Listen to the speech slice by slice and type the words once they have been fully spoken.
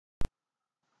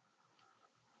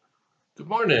Good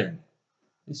morning.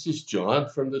 This is John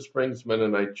from the Springs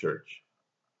Mennonite Church.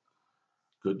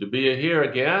 Good to be here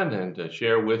again and to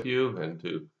share with you and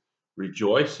to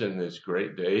rejoice in this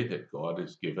great day that God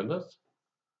has given us.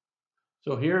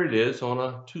 So here it is on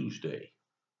a Tuesday,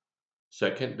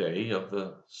 second day of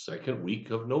the second week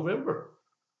of November.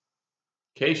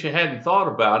 In case you hadn't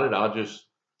thought about it, I'll just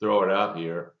throw it out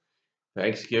here.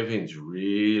 Thanksgiving's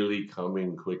really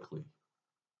coming quickly.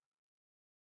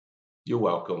 You're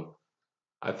welcome.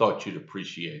 I thought you'd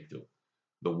appreciate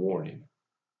the warning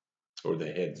or the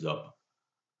heads up.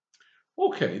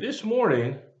 Okay, this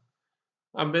morning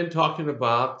I've been talking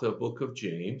about the book of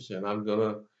James, and I'm going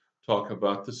to talk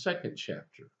about the second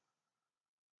chapter.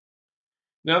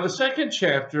 Now, the second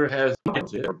chapter has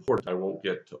important. I won't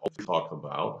get to talk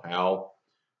about how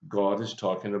God is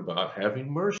talking about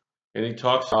having mercy, and He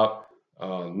talks about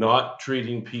not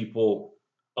treating people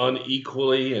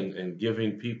unequally and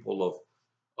giving people of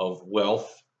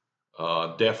wealth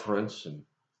deference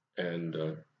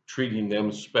and treating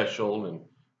them special and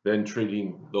then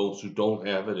treating those who don't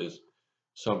have it as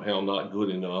somehow not good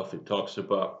enough. It talks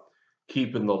about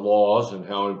keeping the laws and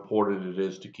how important it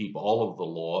is to keep all of the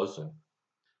laws. And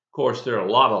of course, there are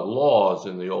a lot of laws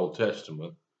in the Old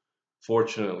Testament.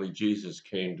 Fortunately, Jesus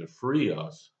came to free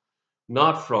us,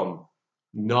 not from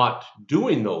not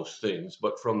doing those things,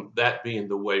 but from that being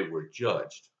the way we're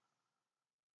judged.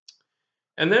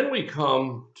 And then we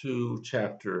come to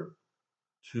chapter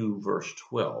 2, verse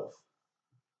 12.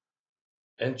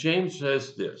 And James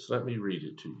says this. Let me read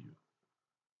it to you.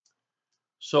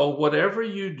 So whatever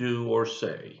you do or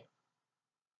say,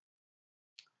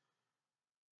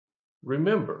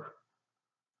 remember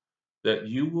that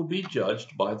you will be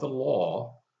judged by the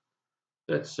law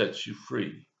that sets you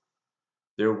free.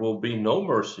 There will be no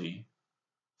mercy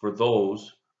for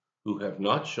those who have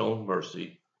not shown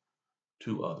mercy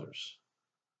to others.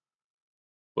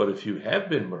 But if you have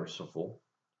been merciful,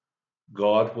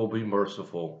 God will be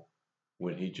merciful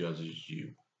when He judges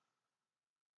you.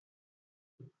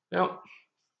 Now,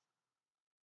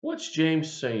 what's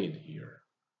James saying here?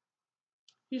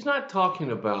 He's not talking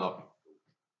about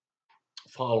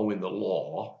following the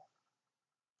law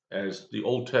as the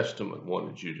Old Testament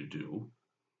wanted you to do.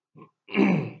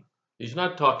 He's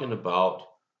not talking about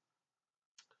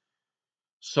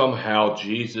somehow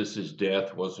Jesus'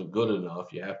 death wasn't good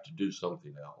enough, you have to do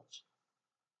something else.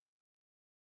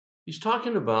 He's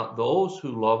talking about those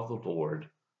who love the Lord,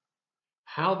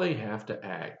 how they have to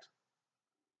act.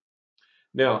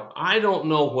 Now, I don't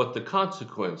know what the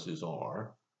consequences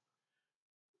are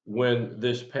when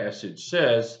this passage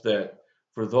says that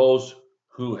for those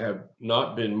who have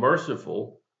not been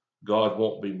merciful, God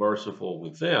won't be merciful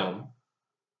with them.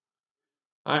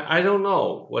 I don't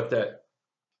know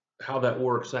how that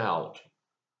works out.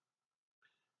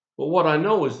 But what I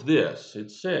know is this. It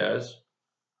says,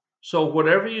 so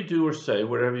whatever you do or say,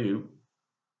 whatever you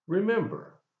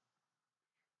remember,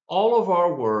 all of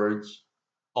our words,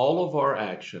 all of our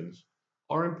actions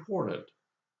are important.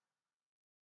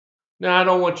 Now, I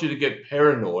don't want you to get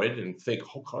paranoid and think,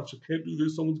 oh gosh, I can't do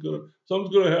this. Something's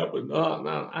gonna happen.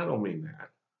 No, I don't mean that.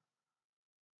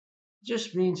 It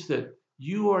just means that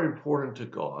you are important to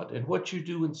God, and what you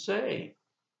do and say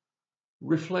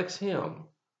reflects Him.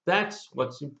 That's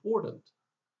what's important.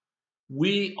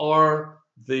 We are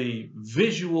the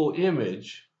visual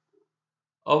image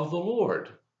of the Lord.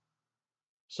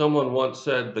 Someone once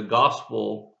said the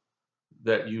gospel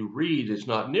that you read is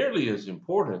not nearly as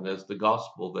important as the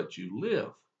gospel that you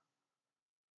live.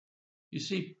 You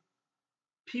see,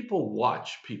 people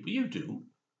watch people. You do.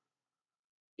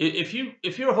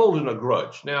 If you're holding a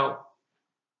grudge, now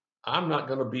I'm not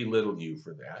going to belittle you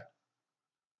for that.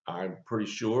 I'm pretty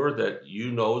sure that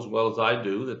you know as well as I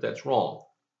do that that's wrong.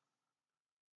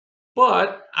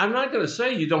 But I'm not going to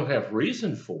say you don't have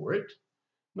reason for it.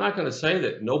 I'm not going to say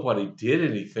that nobody did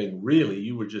anything really.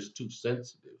 You were just too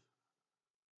sensitive.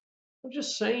 I'm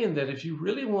just saying that if you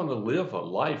really want to live a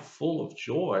life full of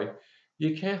joy,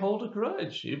 you can't hold a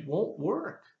grudge. It won't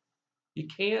work. You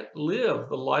can't live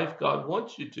the life God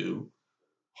wants you to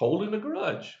holding a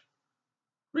grudge,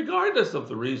 regardless of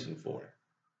the reason for it.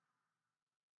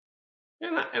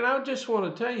 And I just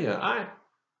want to tell you, I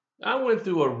went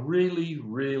through a really,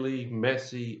 really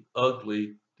messy,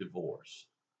 ugly divorce.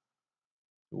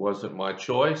 It wasn't my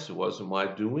choice. It wasn't my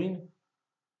doing,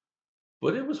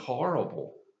 but it was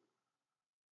horrible.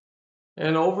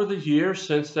 And over the years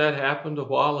since that happened a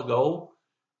while ago,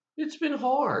 it's been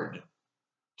hard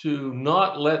to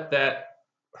not let that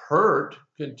hurt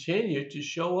continue to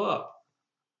show up.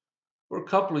 For a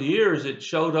couple of years, it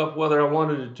showed up whether I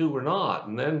wanted it to or not,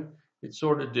 and then it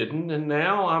sort of didn't, and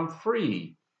now I'm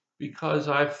free because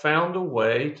I found a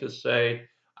way to say,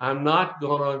 I'm not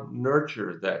going to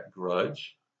nurture that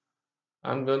grudge.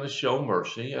 I'm going to show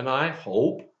mercy, and I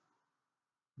hope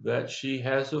that she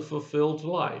has a fulfilled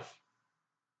life.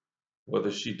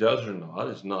 Whether she does or not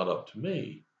is not up to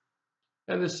me.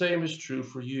 And the same is true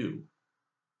for you.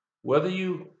 Whether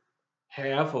you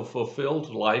have a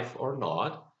fulfilled life or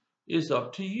not is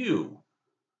up to you.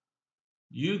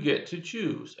 You get to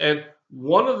choose. And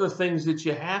one of the things that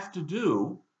you have to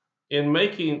do in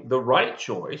making the right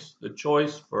choice, the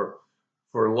choice for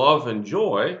love and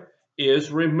joy,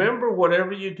 is remember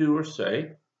whatever you do or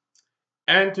say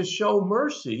and to show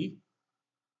mercy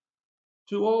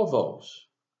to all those.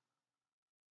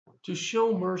 To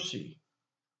show mercy.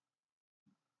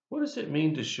 What does it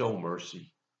mean to show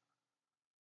mercy?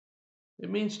 It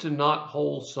means to not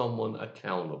hold someone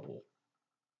accountable.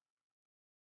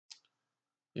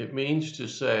 It means to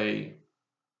say,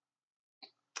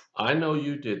 I know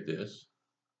you did this.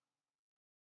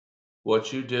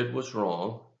 What you did was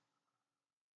wrong.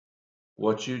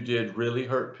 What you did really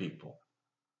hurt people.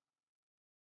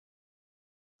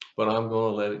 But I'm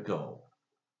going to let it go.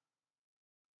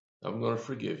 I'm going to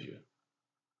forgive you.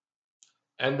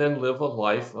 And then live a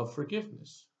life of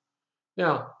forgiveness.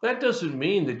 Now, that doesn't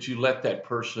mean that you let that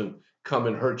person come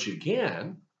and hurt you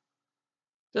again.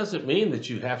 Doesn't mean that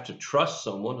you have to trust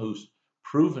someone who's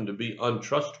proven to be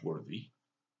untrustworthy.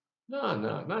 No,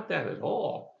 not that at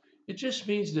all. It just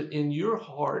means that in your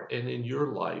heart and in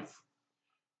your life,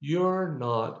 you're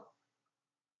not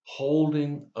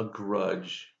holding a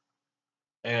grudge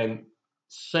and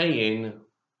saying,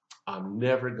 I'm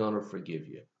never going to forgive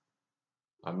you.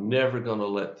 I'm never going to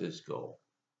let this go.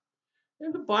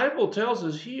 And the Bible tells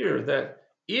us here that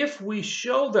if we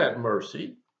show that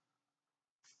mercy,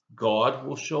 God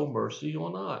will show mercy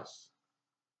on us.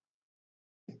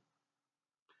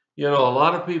 You know, a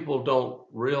lot of people don't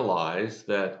realize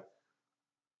that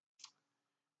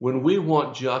when we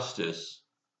want justice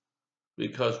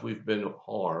because we've been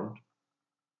harmed,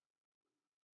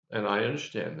 and I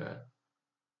understand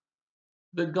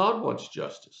that God wants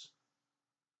justice.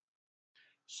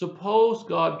 Suppose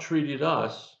God treated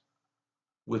us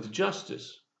with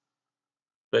justice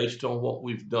based on what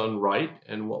we've done right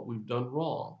and what we've done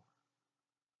wrong.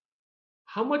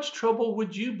 How much trouble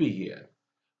would you be in?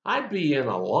 I'd be in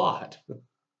a lot.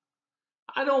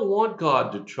 I don't want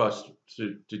God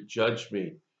to judge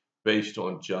me based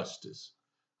on justice.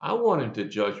 I want him to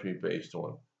judge me based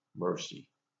on mercy.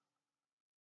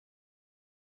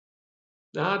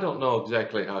 Now, I don't know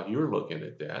exactly how you're looking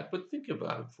at that, but think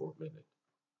about it for a minute.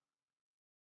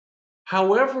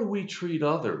 However we treat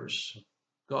others,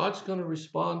 God's going to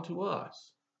respond to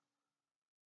us.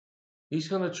 He's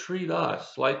going to treat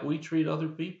us like we treat other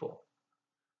people.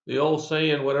 The old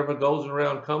saying, whatever goes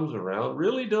around comes around,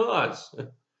 really does. Of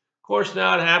course,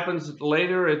 now it happens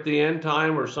later at the end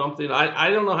time or something. I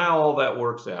don't know how all that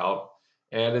works out.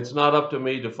 And it's not up to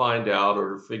me to find out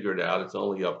or to figure it out. It's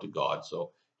only up to God.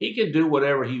 So he can do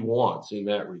whatever he wants in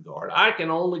that regard. I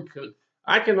can only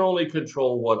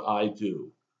control what I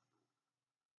do.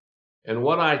 And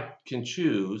what I can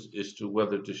choose is to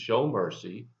whether to show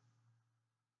mercy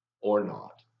or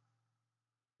not,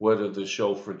 whether to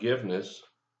show forgiveness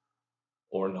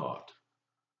or not,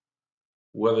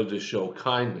 whether to show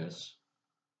kindness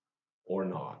or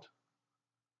not.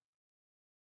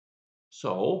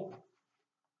 So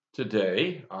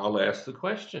today I'll ask the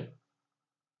question,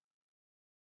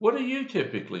 what do you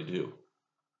typically do?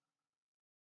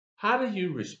 How do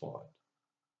you respond?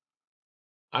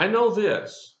 I know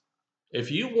this, if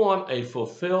you want a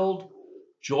fulfilled,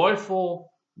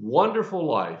 joyful, wonderful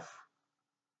life,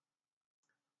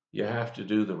 you have to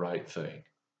do the right thing.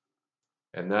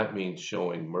 And that means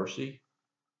showing mercy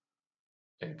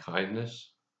and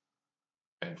kindness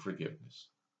and forgiveness.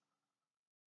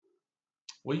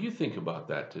 Well, you think about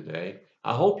that today.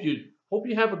 I hope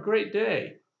you have a great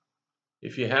day.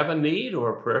 If you have a need or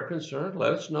a prayer concern,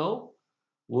 let us know.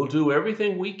 We'll do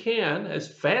everything we can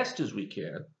as fast as we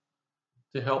can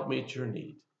to help meet your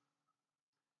need.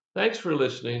 Thanks for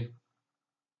listening.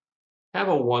 Have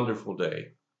a wonderful day.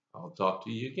 I'll talk to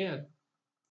you again.